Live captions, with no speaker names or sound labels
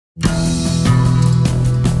An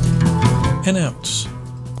ounce.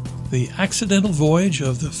 The accidental voyage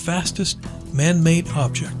of the fastest man-made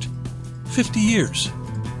object. 50 years,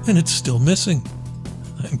 and it's still missing.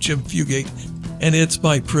 I'm Jim Fugate, and it's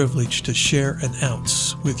my privilege to share an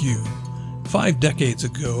ounce with you. 5 decades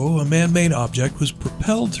ago, a man-made object was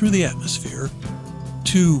propelled through the atmosphere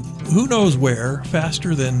to who knows where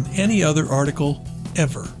faster than any other article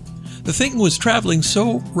ever. The thing was traveling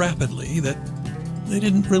so rapidly that they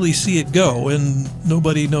didn't really see it go, and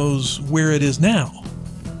nobody knows where it is now.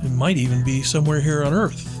 It might even be somewhere here on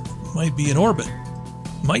Earth. It might be in orbit.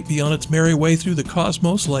 It might be on its merry way through the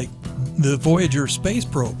cosmos like the Voyager space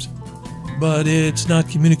probes. But it's not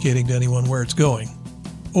communicating to anyone where it's going,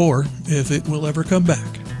 or if it will ever come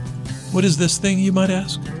back. What is this thing, you might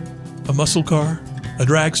ask? A muscle car? A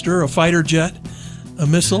dragster? A fighter jet? A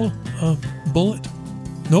missile? A bullet?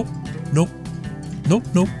 Nope, nope, nope,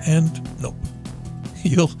 nope, and nope.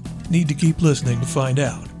 You'll need to keep listening to find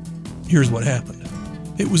out. Here's what happened.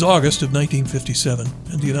 It was August of 1957,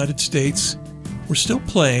 and the United States were still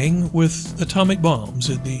playing with atomic bombs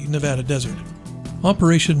in the Nevada desert.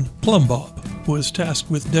 Operation Plum Bob was tasked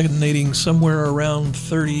with detonating somewhere around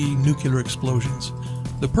 30 nuclear explosions.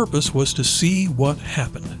 The purpose was to see what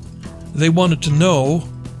happened. They wanted to know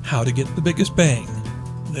how to get the biggest bang.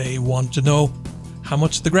 They wanted to know how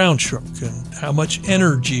much the ground shook and how much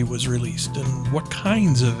energy was released and what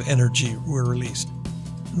kinds of energy were released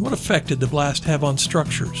and what effect did the blast have on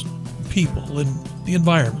structures, people, and the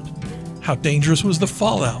environment. How dangerous was the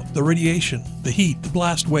fallout, the radiation, the heat, the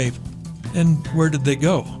blast wave, and where did they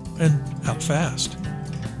go and how fast?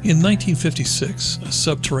 In 1956, a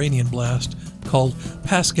subterranean blast called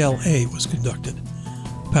Pascal A was conducted.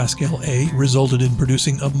 Pascal A resulted in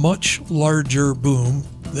producing a much larger boom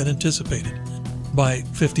than anticipated. By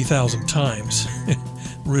 50,000 times. It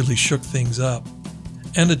really shook things up.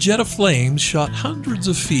 And a jet of flames shot hundreds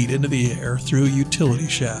of feet into the air through a utility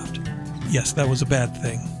shaft. Yes, that was a bad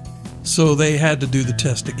thing. So they had to do the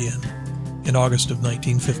test again. In August of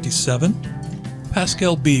 1957,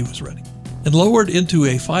 Pascal B was ready and lowered into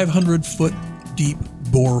a 500-foot deep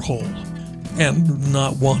borehole. And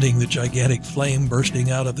not wanting the gigantic flame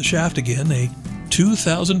bursting out of the shaft again, a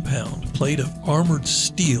 2,000-pound plate of armored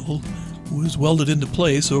steel was welded into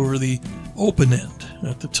place over the open end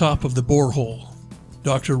at the top of the borehole.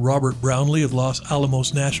 Dr. Robert Brownlee of Los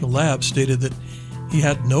Alamos National Lab stated that he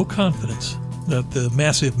had no confidence that the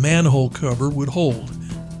massive manhole cover would hold,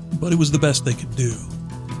 but it was the best they could do.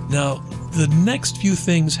 Now, the next few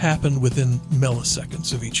things happened within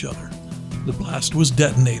milliseconds of each other. The blast was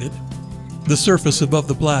detonated. The surface above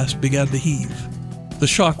the blast began to heave. The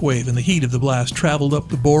shock wave and the heat of the blast traveled up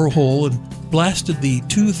the borehole and blasted the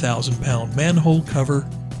 2,000-pound manhole cover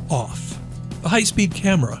off. A high-speed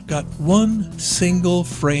camera got one single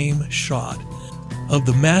frame shot of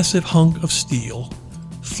the massive hunk of steel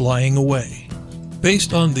flying away.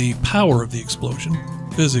 Based on the power of the explosion,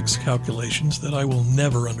 physics calculations that I will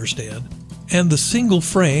never understand, and the single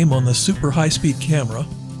frame on the super high-speed camera,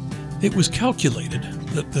 it was calculated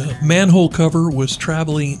that the manhole cover was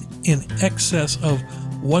traveling in excess of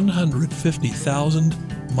 150,000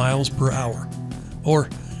 miles per hour, or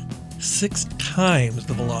 6 times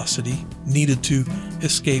the velocity needed to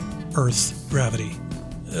escape Earth's gravity.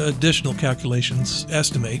 Additional calculations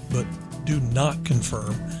estimate, but do not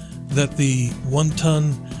confirm, that the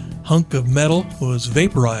 1-ton hunk of metal was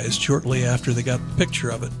vaporized shortly after they got the picture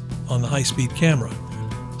of it on the high-speed camera.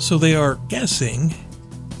 So they are guessing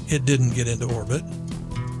it didn't get into orbit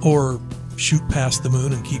or shoot past the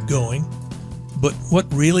moon and keep going. But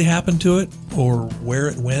what really happened to it, or where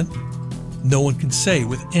it went, no one can say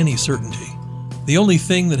with any certainty. The only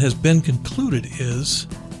thing that has been concluded is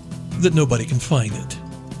that nobody can find it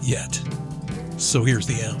yet. So here's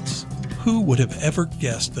the ounce. Who would have ever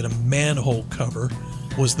guessed that a manhole cover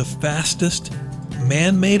was the fastest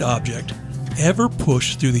man-made object ever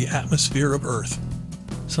pushed through the atmosphere of Earth?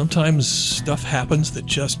 Sometimes stuff happens that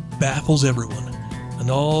just baffles everyone, and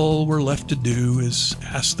all we're left to do is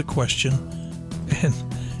ask the question. And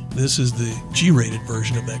this is the G-rated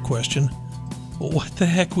version of that question. What the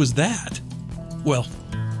heck was that? Well,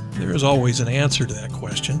 there is always an answer to that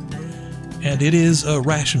question, and it is a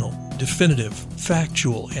rational, definitive,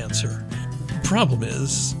 factual answer. The problem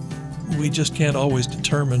is, we just can't always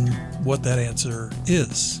determine what that answer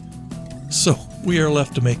is. So, we are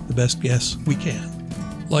left to make the best guess we can.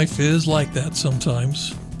 Life is like that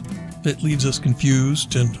sometimes. It leaves us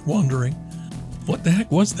confused and wondering, what the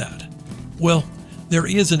heck was that? Well, there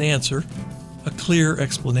is an answer, a clear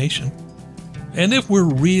explanation. And if we're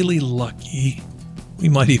really lucky, we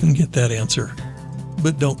might even get that answer.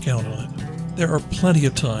 But don't count on it. There are plenty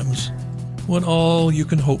of times when all you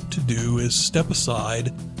can hope to do is step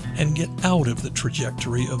aside and get out of the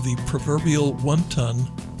trajectory of the proverbial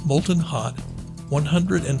 1-ton, molten hot,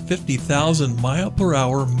 150,000 mile per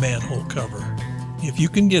hour manhole cover. If you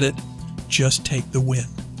can get it, just take the win.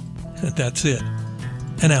 And that's it.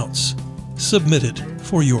 An ounce. Submitted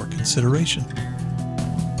for your consideration.